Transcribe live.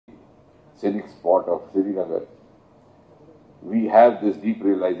scenic spot of Srinagar, we have this deep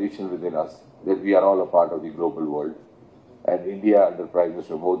realization within us that we are all a part of the global world, and India under Prime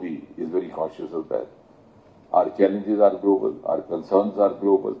Minister Modi is very conscious of that. Our challenges are global, our concerns are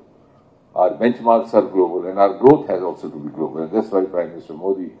global, our benchmarks are global, and our growth has also to be global. And that's why Prime Minister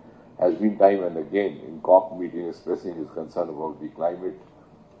Modi has been time and again in COP meeting expressing his concern about the climate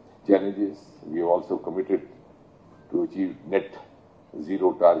challenges. We have also committed to achieve net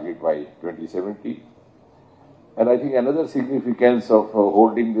zero target by 2070. And I think another significance of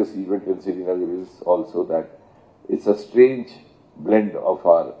holding this event in Srinagar is also that it's a strange blend of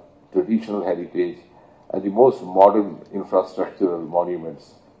our traditional heritage and the most modern infrastructural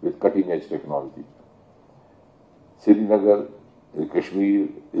monuments with cutting-edge technology. Srinagar, Kashmir,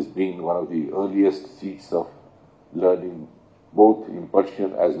 is being one of the earliest seats of learning both in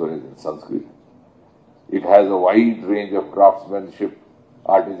Persian as well as in Sanskrit. It has a wide range of craftsmanship,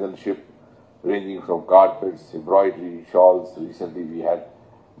 artisanship, ranging from carpets, embroidery, shawls. Recently we had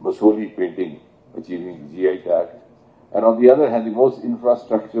Basoli painting achieving GI tag. And on the other hand, the most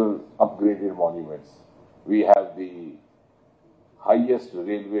infrastructural upgraded monuments. We have the highest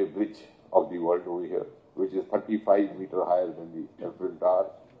railway bridge of the world over here, which is 35 meters higher than the Eiffel Tower.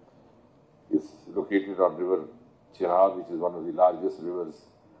 It's located on River Chenab, which is one of the largest rivers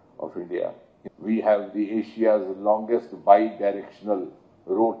of India. We have the Asia's longest bi-directional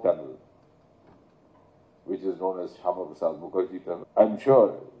road tunnel, which is known as Shama Prasad Mukherjee Tunnel. I'm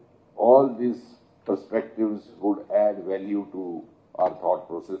sure all these perspectives would add value to our thought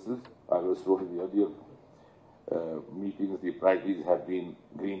processes. I was told in the earlier meetings, the priorities have been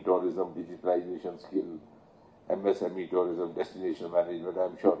green tourism, digitalization skill, MSME tourism, destination management.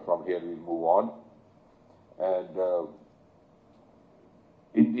 I'm sure from here we'll move on. And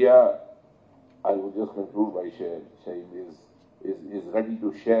India, I will just conclude by saying is ready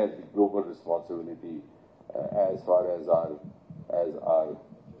to share the global responsibility as far as our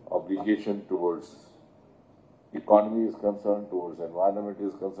obligation towards economy is concerned, towards environment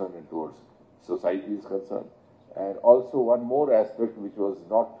is concerned, and towards society is concerned. And also one more aspect which was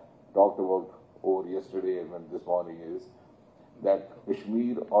not talked about over yesterday and this morning is that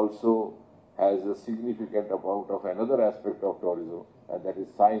Kashmir also has a significant amount of another aspect of tourism, and that is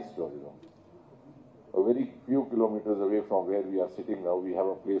science tourism. A very few kilometers away from where we are sitting now, we have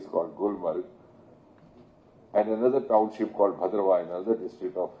a place called Gulmarg and another township called Bhadrawa, another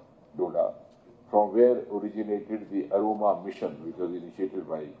district of Doda, from where originated the Aroma mission, which was initiated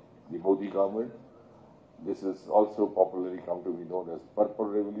by the Modi government. This has also popularly come to be known as Purple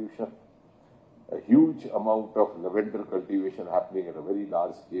Revolution. A huge amount of lavender cultivation happening at a very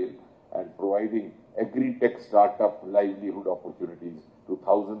large scale and providing agri-tech startup livelihood opportunities to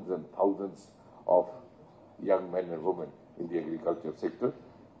thousands and thousands of young men and women in the agriculture sector.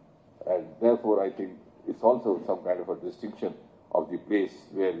 And therefore, I think it's also some kind of a distinction of the place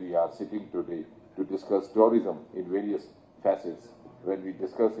where we are sitting today to discuss tourism in various facets. When we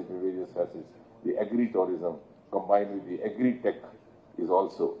discuss it in various facets, the agri-tourism combined with the agri-tech is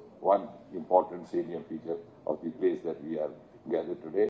also one important salient feature of the place that we are gathered today.